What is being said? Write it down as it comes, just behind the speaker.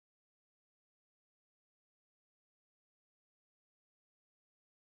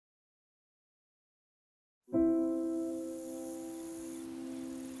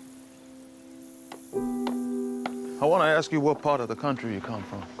I want to ask you what part of the country you come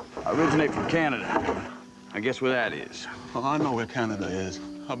from. I originate from Canada. I guess where that is. Oh, I know where Canada is.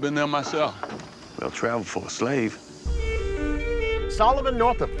 I've been there myself. Well, travel for a slave. Solomon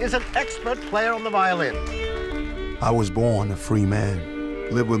Northup is an expert player on the violin. I was born a free man,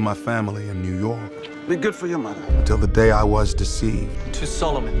 lived with my family in New York. Be good for your mother. Until the day I was deceived. To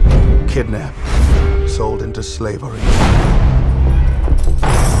Solomon. Kidnapped, sold into slavery.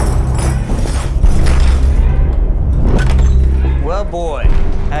 Well, boy,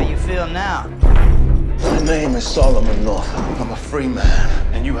 how you feel now? My name is Solomon Northup. I'm a free man,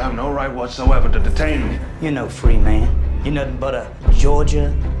 and you have no right whatsoever to detain me. You're no free man. You're nothing but a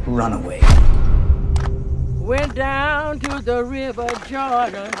Georgia runaway. Went down to the river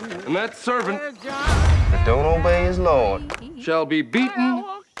Jordan. And that servant That don't obey his Lord shall be beaten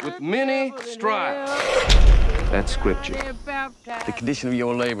with many stripes. That's scripture. The condition of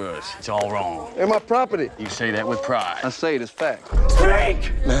your laborers, it's all wrong. And my property. You say that with pride. I say it as fact.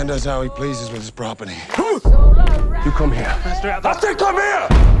 Speak! Man does how he pleases with his property. You come here. I say come here!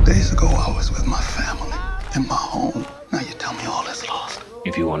 Days ago, I was with my family, in my home. Now you tell me all is lost.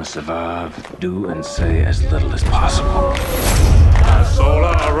 If you want to survive, do and say as little as possible. My soul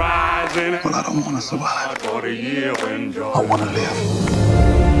arising. Well, I don't want to survive. For the year when joy. I want to live.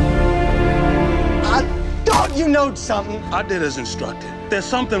 I thought you knowed something. I did as instructed. There's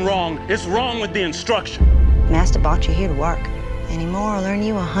something wrong. It's wrong with the instruction. Master brought you here to work. Any more, I'll earn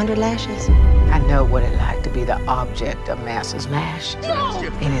you 100 lashes. I know what it like to be the object of Master's lash.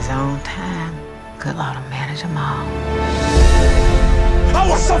 In his own time, good Lord will manage them all. I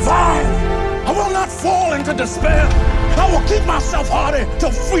will survive. I will not fall into despair. I will keep myself hardy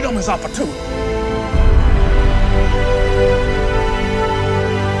till freedom is opportune.